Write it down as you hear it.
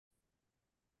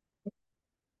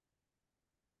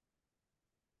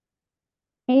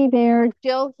Hey there,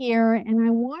 Jill here, and I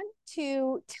want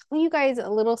to tell you guys a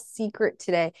little secret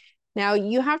today. Now,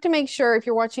 you have to make sure if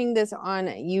you're watching this on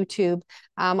YouTube,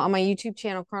 on my YouTube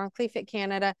channel, Chronically Fit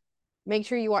Canada, make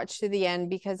sure you watch to the end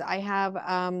because I have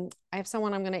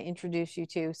someone I'm going to introduce you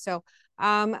to.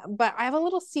 But I have a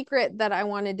little secret that I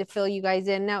wanted to fill you guys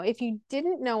in. Now, if you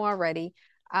didn't know already,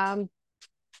 um,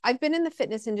 I've been in the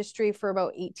fitness industry for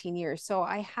about 18 years. So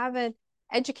I have an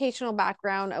educational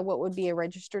background of what would be a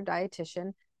registered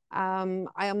dietitian.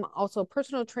 I am also a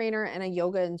personal trainer and a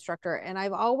yoga instructor. And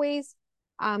I've always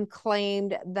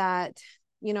claimed that,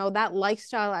 that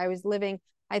lifestyle I was living,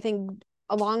 I think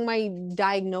along my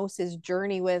diagnosis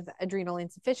journey with adrenal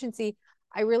insufficiency,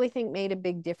 I really think made a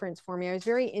big difference for me. I was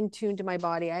very in tune to my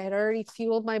body. I had already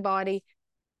fueled my body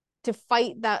to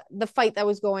fight the fight that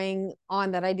was going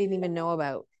on that I didn't even know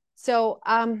about.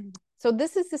 So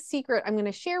this is the secret I'm going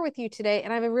to share with you today,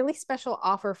 and I have a really special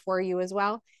offer for you as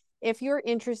well. If you're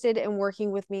interested in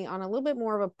working with me on a little bit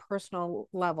more of a personal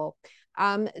level.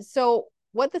 So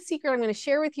what the secret I'm going to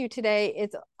share with you today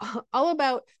is all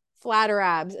about flatter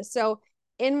abs. So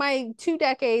in my 2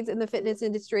 decades in the fitness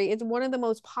industry, it's one of the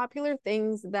most popular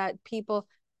things that people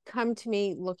come to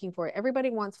me looking for.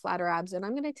 Everybody wants flatter abs, and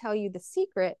I'm going to tell you the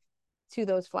secret to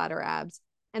those flatter abs.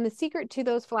 And the secret to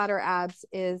those flatter abs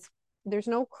is there's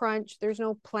no crunch, there's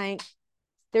no plank,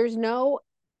 there's no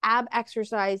ab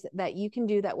exercise that you can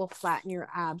do that will flatten your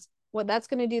abs. What that's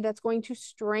going to do, that's going to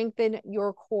strengthen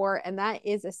your core, and that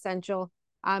is essential.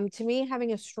 To me,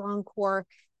 having a strong core,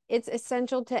 it's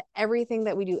essential to everything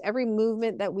that we do, every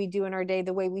movement that we do in our day,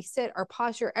 the way we sit, our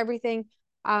posture, everything.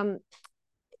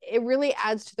 It really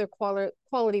adds to the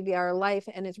quality of our life,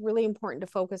 and it's really important to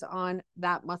focus on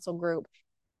that muscle group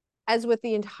as with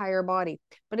the entire body.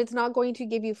 But it's not going to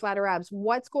give you flatter abs.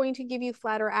 What's going to give you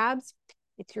flatter abs?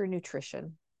 It's your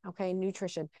nutrition. Okay,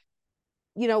 nutrition.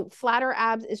 Flatter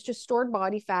abs is just stored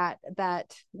body fat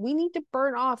that we need to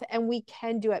burn off, and we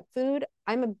can do it. Food,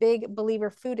 I'm a big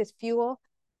believer, food is fuel.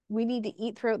 We need to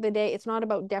eat throughout the day. It's not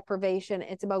about deprivation,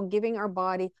 it's about giving our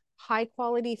body high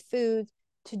quality foods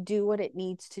to do what it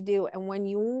needs to do. And when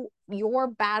you're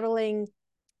battling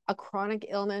a chronic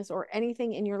illness or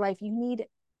anything in your life, you need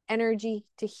energy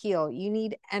to heal. You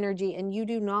need energy, and you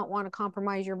do not want to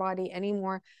compromise your body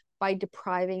anymore by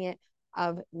depriving it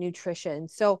of nutrition.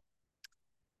 So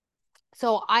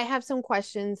I have some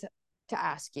questions to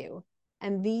ask you.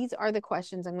 And these are the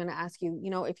questions I'm going to ask you.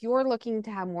 If you're looking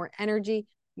to have more energy,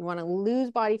 you want to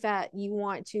lose body fat, you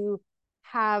want to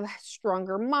have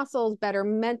stronger muscles, better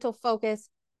mental focus.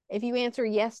 If you answer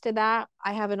yes to that,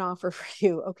 I have an offer for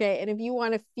you. Okay. And if you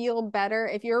want to feel better,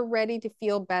 if you're ready to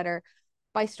feel better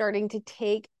by starting to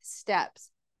take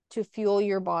steps to fuel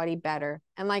your body better.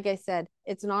 And like I said,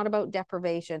 it's not about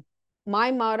deprivation.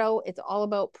 My motto, it's all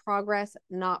about progress,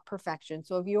 not perfection.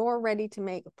 So if you're ready to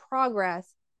make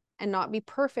progress and not be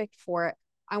perfect for it,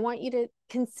 I want you to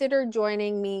consider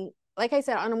joining me, like I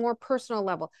said, on a more personal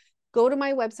level. Go to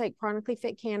my website, Chronically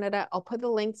Fit Canada. I'll put the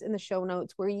links in the show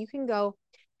notes where you can go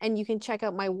and you can check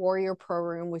out my Warrior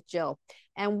program with Jill.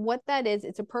 And what that is,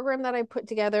 it's a program that I put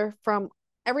together from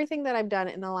everything that I've done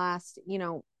in the last,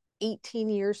 18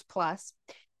 years plus.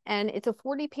 And it's a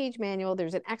 40-page manual.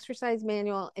 There's an exercise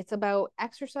manual. It's about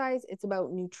exercise, it's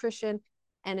about nutrition,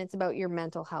 and it's about your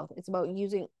mental health. It's about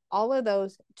using all of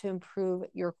those to improve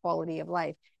your quality of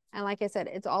life. And like I said,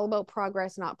 it's all about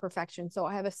progress, not perfection. So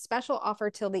I have a special offer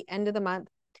till the end of the month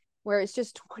where it's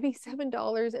just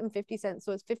 $27.50.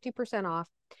 So it's 50% off.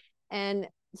 And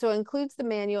so it includes the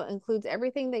manual, includes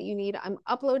everything that you need. I'm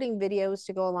uploading videos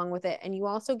to go along with it. And you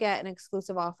also get an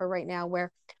exclusive offer right now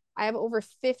where I have over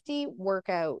 50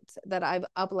 workouts that I've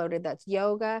uploaded. That's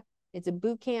yoga. It's a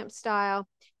boot camp style.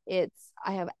 I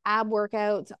have ab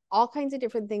workouts, all kinds of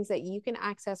different things that you can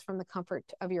access from the comfort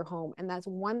of your home. And that's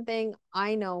one thing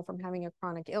I know from having a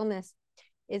chronic illness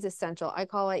is essential. I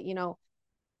call it,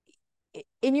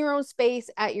 in your own space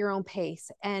at your own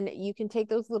pace. And you can take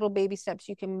those little baby steps.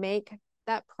 You can make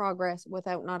that progress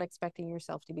without not expecting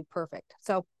yourself to be perfect.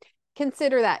 So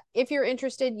consider that. If you're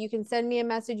interested, you can send me a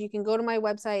message. You can go to my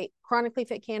website,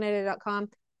 chronicallyfitcanada.com,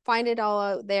 find it all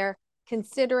out there,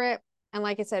 consider it. And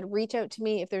like I said, reach out to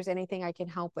me if there's anything I can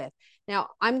help with. Now,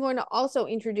 I'm going to also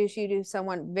introduce you to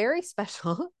someone very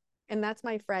special, and that's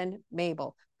my friend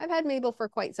Mabel. I've had Mabel for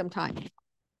quite some time.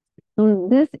 So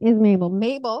this is Mabel.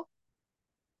 Mabel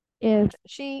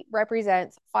she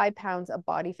represents 5 pounds of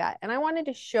body fat. And I wanted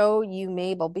to show you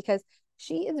Mabel because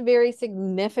she is very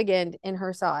significant in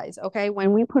her size. Okay.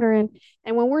 When we put her in,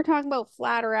 and when we're talking about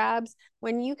flatter abs,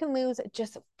 when you can lose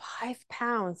just 5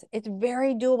 pounds, it's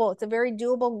very doable. It's a very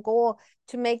doable goal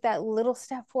to make that little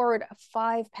step forward of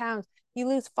 5 pounds. You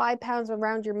lose 5 pounds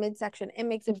around your midsection. It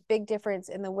makes a big difference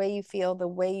in the way you feel, the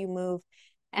way you move,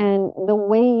 and the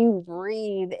way you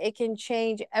breathe. It can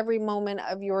change every moment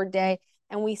of your day.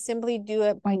 And we simply do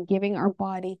it by giving our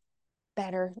body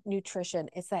better nutrition.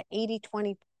 It's that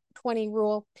 80-20-20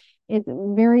 rule. It's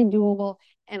very doable.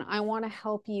 And I want to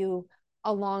help you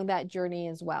along that journey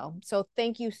as well. So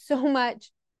thank you so much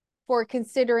for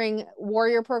considering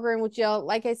Warrior Program with Jill.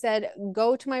 Like I said,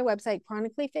 go to my website,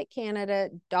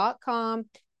 chronicallyfitcanada.com.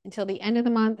 Until the end of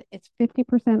the month, it's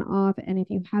 50% off. And if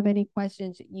you have any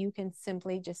questions, you can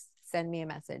simply just send me a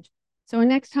message. So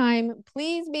next time,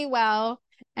 please be well.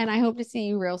 And I hope to see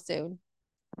you real soon.